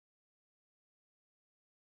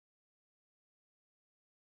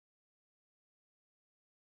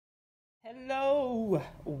Hello,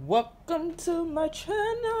 welcome to my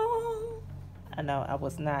channel. I know I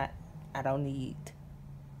don't need,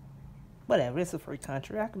 whatever, it's a free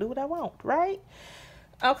country. I can do what I want, right?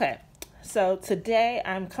 Okay, so today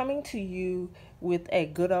I'm coming to you with a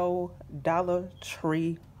good old Dollar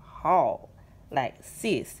Tree haul. Like,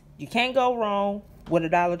 sis, you can't go wrong with a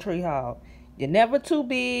Dollar Tree haul. You're never too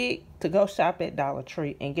big to go shop at Dollar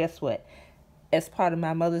Tree. And guess what? As part of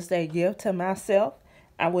my Mother's Day gift to myself,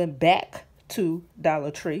 I went back to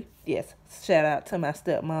Dollar Tree. Yes, shout out to my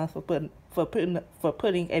stepmom for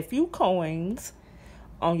putting a few coins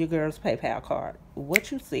on your girl's PayPal card.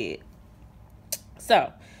 What you said.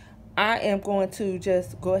 So, I am going to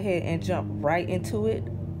just go ahead and jump right into it.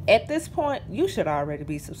 At this point, you should already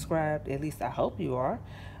be subscribed. At least I hope you are.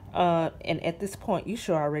 And at this point, you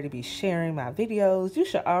should already be sharing my videos. You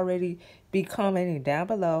should already be commenting down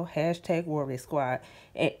below, hashtag Warrior Squad.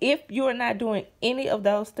 And if you're not doing any of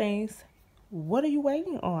those things, what are you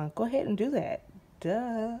waiting on? Go ahead and do that.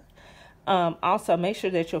 Duh. Also, make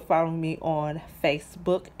sure that you're following me on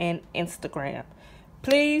Facebook and Instagram.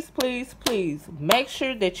 Please, please, please make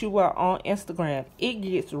sure that you are on Instagram. It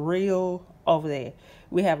gets real over there.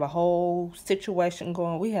 We have a whole situation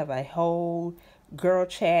going. We have a whole girl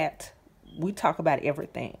chat. We talk about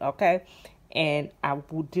everything, okay? And I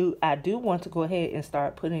do want to go ahead and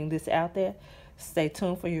start putting this out there. Stay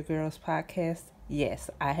tuned for your girls podcast. Yes,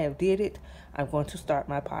 I have did it. I'm going to start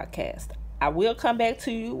my podcast. I will come back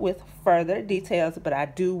to you with further details, but I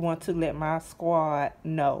do want to let my squad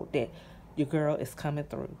know that your girl is coming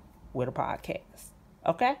through with a podcast.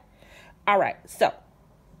 Okay? All right. So,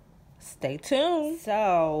 stay tuned.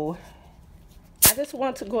 So, I just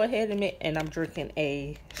want to go ahead and I'm drinking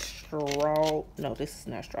a no, this is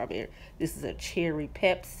not strawberry. This is a cherry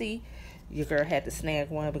Pepsi. Your girl had to snag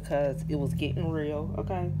one because it was getting real,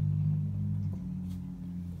 okay?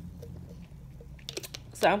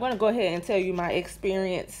 So I'm going to go ahead and tell you my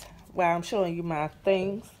experience while I'm showing you my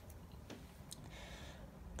things.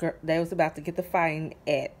 Girl, they was about to get the fighting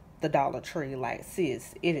at the Dollar Tree. Like,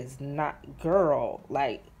 sis, it is not, girl.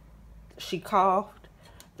 Like, she coughed.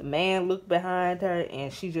 The man looked behind her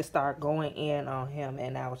and she just started going in on him.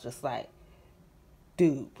 And I was just like,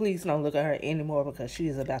 dude, please don't look at her anymore because she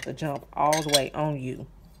is about to jump all the way on you.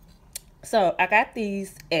 So I got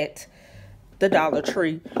these at the Dollar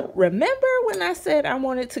Tree. Remember when I said I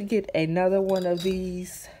wanted to get another one of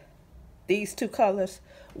these two colors?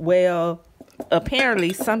 Well,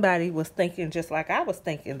 apparently somebody was thinking just like I was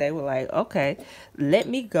thinking. They were like, okay, let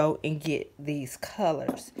me go and get these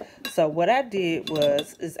colors. So what I did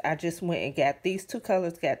is I just went and got these two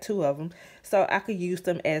colors, got two of them, so I could use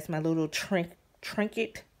them as my little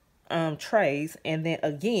trinket trays. And then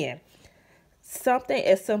again, something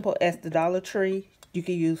as simple as the Dollar Tree you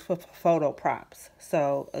can use for photo props.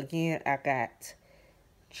 So again, I got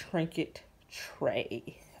trinket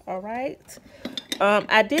tray. All right.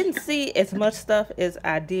 I didn't see as much stuff as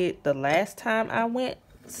I did the last time I went.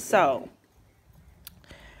 So,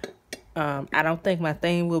 I don't think my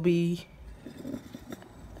theme will be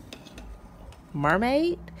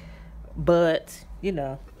mermaid. But, you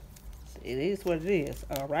know, it is what it is.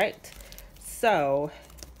 All right. So,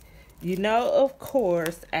 you know, of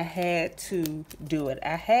course, I had to do it.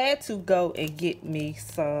 I had to go and get me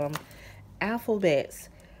some alphabets.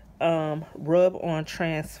 Rub on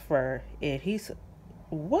transfer. And he's,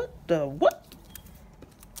 what?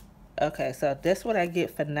 Okay, so that's what I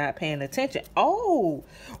get for not paying attention. Oh,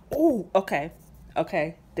 okay,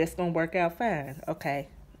 that's gonna work out fine. Okay,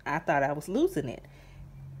 I thought I was losing it,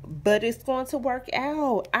 but it's going to work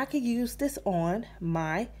out. I could use this on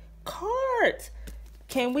my cart.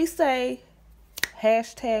 Can we say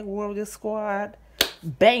hashtag Warrior Squad?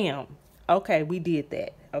 Bam. Okay, we did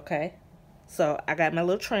that. Okay. So, I got my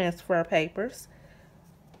little transfer papers.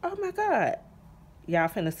 Oh, my God. Y'all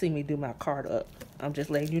finna see me do my cart up. I'm just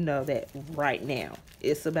letting you know that right now.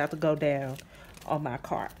 It's about to go down on my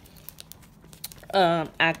cart.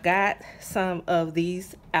 I got some of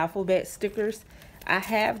these alphabet stickers. I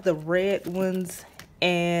have the red ones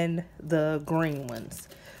and the green ones.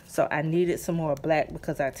 So, I needed some more black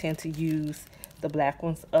because I tend to use the black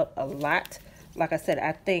ones up a lot. Like I said,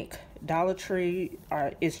 I think Dollar Tree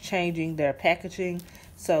is changing their packaging.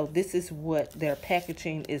 So this is what their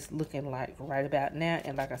packaging is looking like right about now.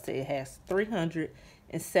 And like I said, it has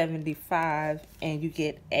 375 and you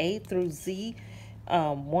get A through Z,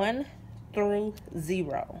 1 through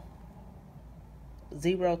 0.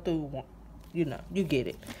 0 through 1. You know, you get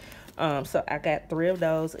it. So I got 3 of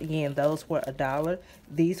those. Again, those were $1.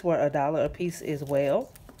 These were $1 a piece as well.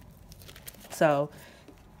 So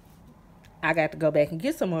I got to go back and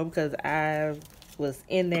get some more because I was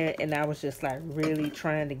in there, and I was just like really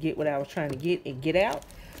trying to get what I was trying to get and get out.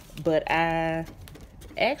 But I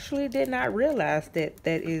actually did not realize that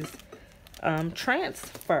that is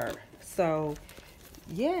transfer. So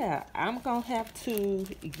yeah, I'm gonna have to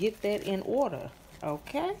get that in order.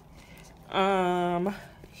 Okay.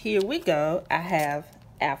 Here we go. I have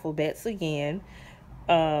alphabets again.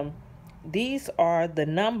 Um, these are the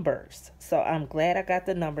numbers. So I'm glad I got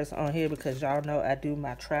the numbers on here because y'all know I do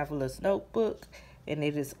my traveler's notebook and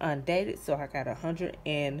it is undated. So I got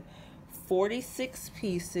 146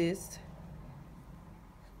 pieces.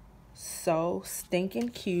 So stinking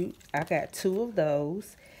cute. I got 2 of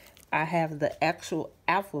those. I have the actual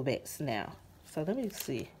alphabets now. So let me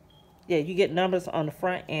see. Yeah, you get numbers on the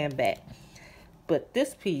front and back. But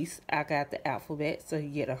this piece, I got the alphabet. So you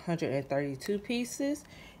get 132 pieces.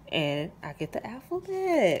 And I get the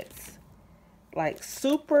alphabets. Like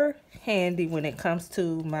super handy when it comes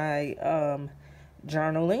to my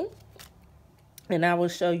journaling. And I will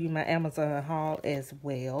show you my Amazon haul as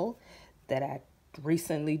well that I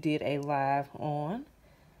recently did a live on.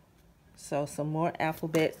 So some more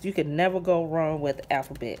alphabets. You can never go wrong with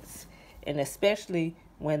alphabets. And especially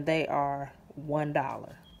when they are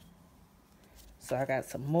 $1. So I got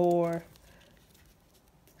some more.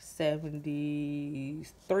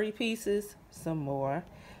 73 pieces. Some more.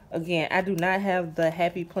 Again, I do not have the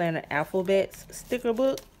Happy Planner Alphabets sticker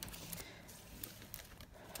book.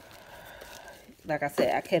 Like I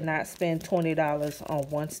said, I cannot spend $20 on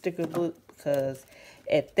one sticker book because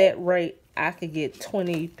at that rate, I could get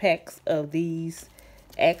 20 packs of these.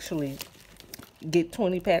 Actually, get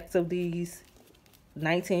 20 packs of these,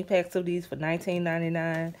 19 packs of these for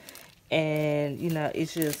 $19.99. And, you know,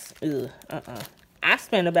 it's just, I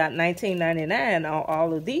spent about $19.99 on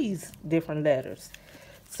all of these different letters.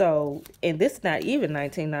 So, and this not even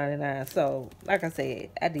 $19.99. So, like I said,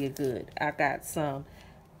 I did good. I got some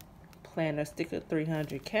Planner sticker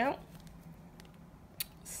 300 count.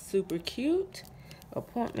 Super cute.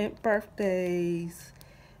 Appointment, birthdays,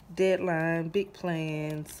 deadline, big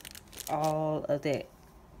plans, all of that.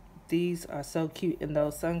 These are so cute in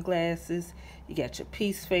those sunglasses. You got your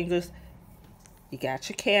peace fingers. You got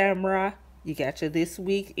your camera. You got your this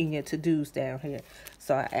week and your to-dos down here.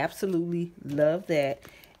 So I absolutely love that.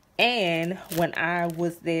 And when I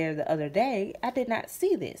was there the other day, I did not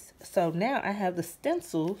see this. So now I have the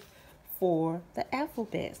stencil for the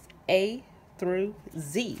alphabets. A through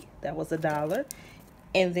Z. That was $1.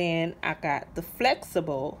 And then I got the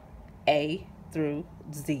flexible A through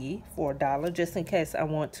Z for $1, just in case I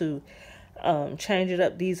want to change it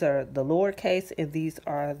up. These are the lowercase and these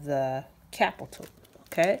are the capital.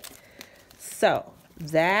 Okay. So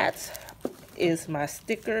that is my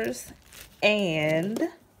stickers and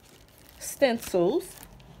stencils.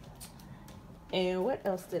 And what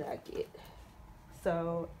else did I get?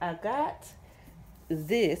 So I got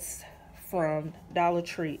this from Dollar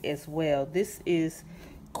Tree as well. This is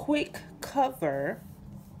quick cover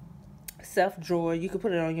self drawer. You can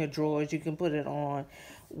put it on your drawers. You can put it on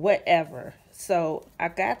whatever. So I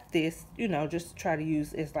got this, you know, just to try to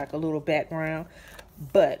use as like a little background.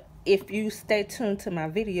 But if you stay tuned to my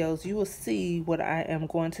videos, you will see what I am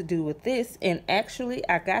going to do with this. And actually,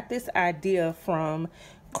 I got this idea from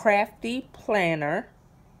Crafty Planner.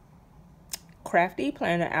 Crafty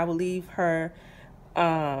Planner. I will leave her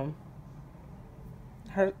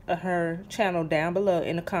her channel down below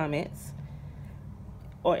in the comments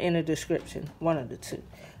or in the description, one of the two.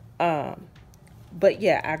 But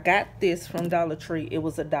yeah, I got this from Dollar Tree. It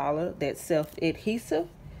was $1. That's self-adhesive.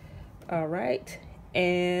 All right.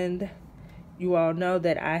 And you all know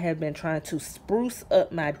that I have been trying to spruce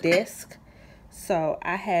up my desk. So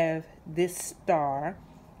I have this star,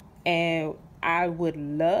 and I would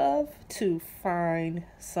love to find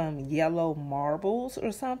some yellow marbles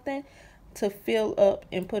or something to fill up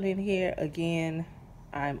and put in here. Again,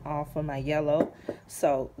 I'm off of my yellow.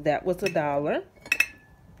 So that was $1.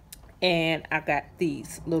 And I got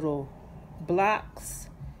these little blocks.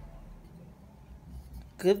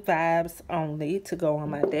 Good vibes only to go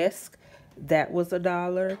on my desk. That was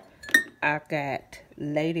 $1. I got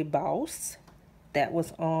Lady Boss.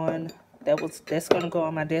 That's gonna go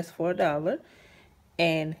on my desk for $1.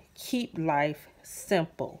 And Keep Life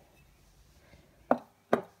Simple.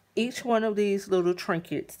 Each one of these little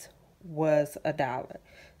trinkets was $1.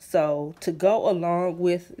 So to go along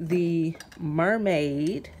with the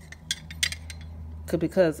mermaid,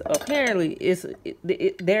 because apparently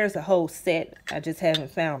there's a whole set. I just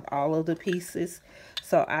haven't found all of the pieces.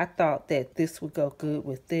 So I thought that this would go good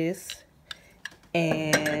with this.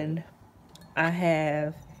 And I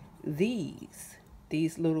have these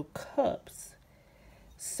little cups.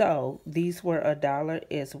 So these were $1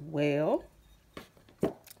 as well.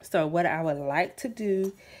 So what I would like to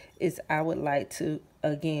do is I would like to,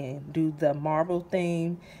 again, do the marble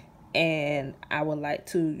theme. And I would like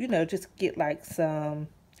to, you know, just get like some,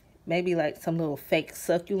 maybe like some little fake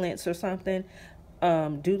succulents or something.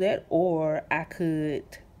 Do that. Or I could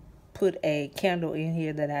put a candle in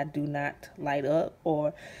here that I do not light up.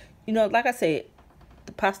 Or, you know, like I said,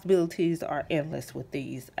 the possibilities are endless with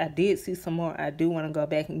these. I did see some more. I do want to go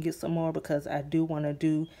back and get some more because I do want to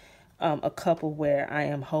do a couple where I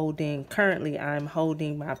am holding, currently I'm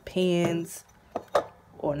holding my pens,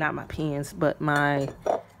 or not my pens, but my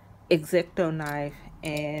X-Acto knife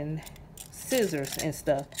and scissors and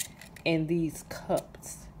stuff in these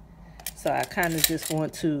cups. So I kind of just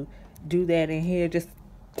want to do that in here. Just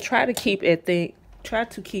try to keep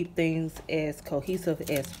things as cohesive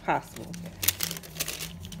as possible.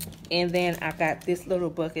 And then I got this little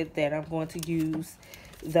bucket that I'm going to use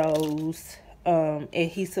those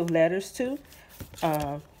adhesive letters to,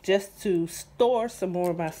 just to store some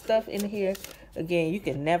more of my stuff in here. Again, you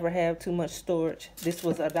can never have too much storage. This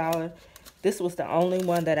was $1. This was the only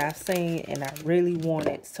one that I've seen, and I really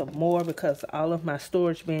wanted some more because all of my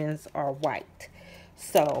storage bins are white.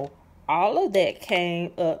 So all of that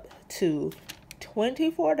came up to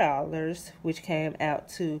 $24, which came out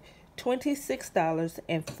to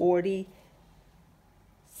 $26.40.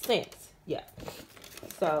 Yeah.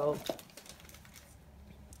 So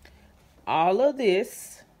all of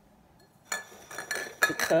this,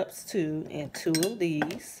 the cups too, and 2 of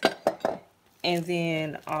these, and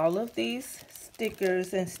then all of these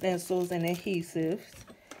stickers and stencils and adhesives,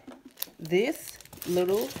 this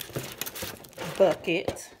little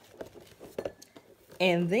bucket,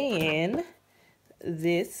 and then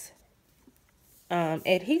this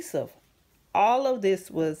adhesive. All of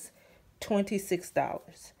this was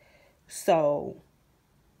 $26. So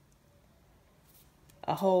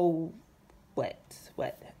a whole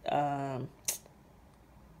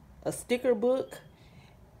a sticker book,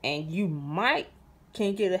 and you might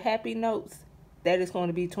can get a happy notes, that is going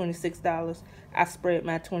to be $26. I spread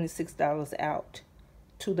my $26 out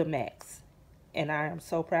to the max, and I am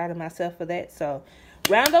so proud of myself for that. So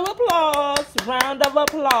round of applause, round of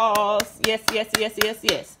applause. Yes, yes, yes, yes,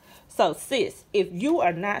 yes. So sis, if you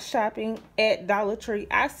are not shopping at Dollar Tree,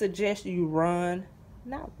 I suggest you run,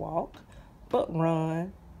 not walk, but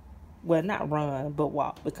run. Well, not run, but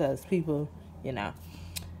walk, because people, you know,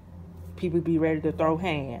 people be ready to throw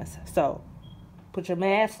hands. So put your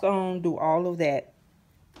mask on, do all of that.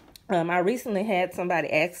 I recently had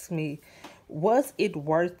somebody ask me, was it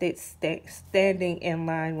worth it standing in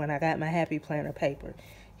line when I got my Happy Planner paper?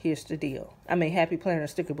 Here's the deal. Happy Planner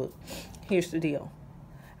sticker book. Here's the deal.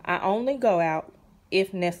 I only go out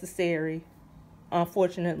if necessary.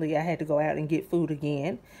 Unfortunately, I had to go out and get food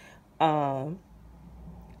again.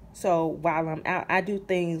 So while I'm out, I do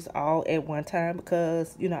things all at one time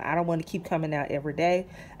because, you know, I don't want to keep coming out every day.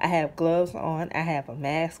 I have gloves on. I have a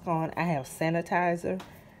mask on. I have sanitizer.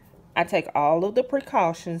 I take all of the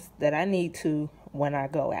precautions that I need to when I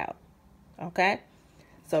go out. Okay?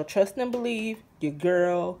 So trust and believe your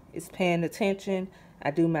girl is paying attention.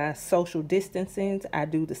 I do my social distancing. I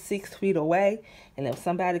do the 6 feet away. And if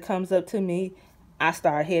somebody comes up to me, I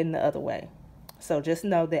start heading the other way. So just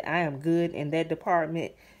know that I am good in that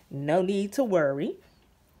department. No need to worry.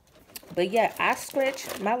 But yeah, I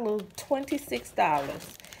scratched my little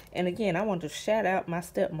 $26. And again, I want to shout out my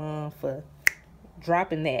stepmom for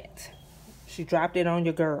dropping that. She dropped it on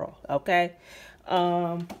your girl, okay?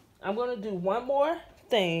 I'm going to do one more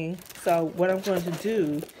thing. So what I'm going to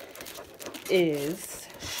do is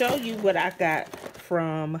show you what I got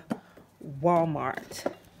from Walmart.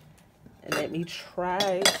 And let me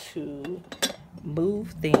try to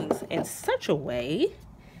move things in such a way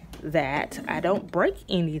that I don't break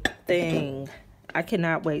anything. I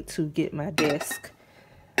cannot wait to get my desk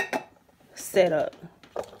set up.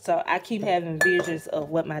 So I keep having visions of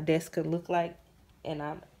what my desk could look like, and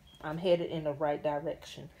I'm headed in the right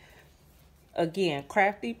direction. Again,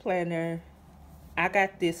 Crafty Planner. I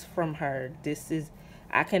got this from her.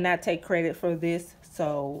 I cannot take credit for this.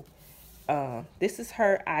 So this is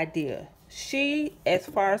her idea. She, as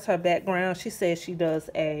far as her background, she says she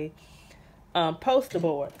does a poster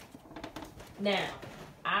board. Now,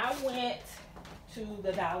 I went to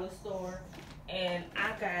the dollar store and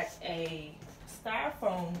I got a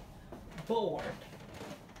styrofoam board.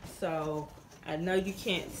 So I know you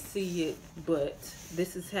can't see it, but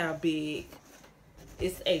this is how big.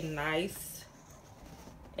 It's a nice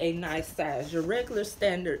size, your regular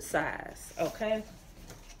standard size. Okay,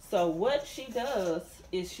 so what she does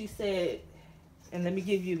is, she said and let me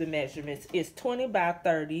give you the measurements. It's 20 by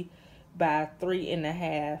 30 by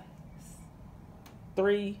 3.5,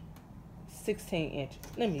 3/16 inches.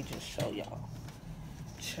 Let me just show y'all.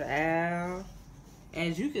 Child,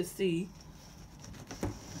 as you can see,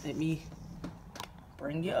 let me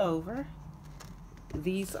bring you over.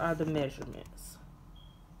 These are the measurements.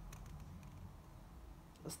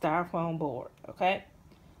 A styrofoam board, okay?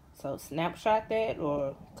 So snapshot that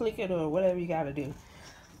or click it or whatever you gotta do.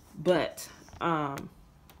 But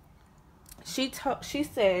she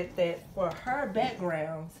said that for her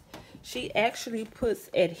backgrounds, she actually puts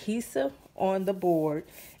adhesive on the board,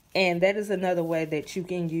 and that is another way that you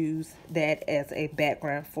can use that as a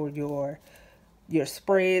background for your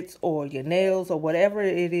spreads or your nails or whatever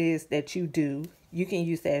it is that you do. You can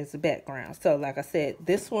use that as a background. So like I said,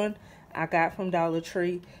 this one I got from Dollar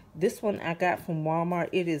Tree. This one I got from Walmart.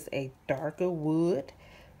 It is a darker wood.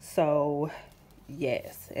 So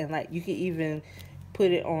yes, and like you can even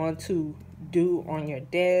put it on to do on your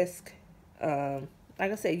desk.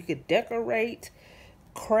 Like I said, you could decorate,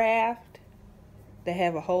 craft. They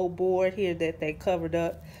have a whole board here that they covered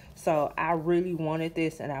up. So I really wanted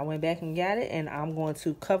this, and I went back and got it, and I'm going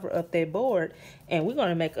to cover up that board, and we're going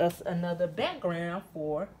to make us another background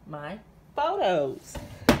for my photos.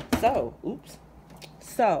 So, oops.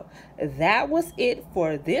 So that was it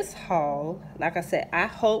for this haul. Like I said, I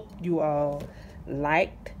hope you all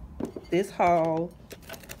liked this haul.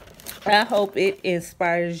 I hope it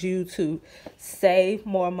inspires you to save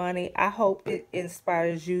more money. I hope it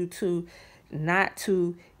inspires you to not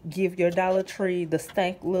to give your Dollar Tree the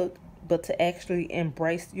stank look, but to actually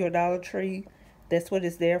embrace your Dollar Tree. That's what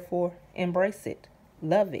it's there for. Embrace it.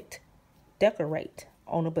 Love it. Decorate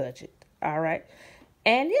on a budget. All right.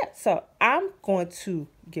 And yeah, so I'm going to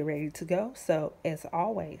get ready to go. So as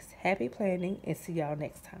always, happy planning and see y'all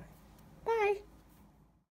next time.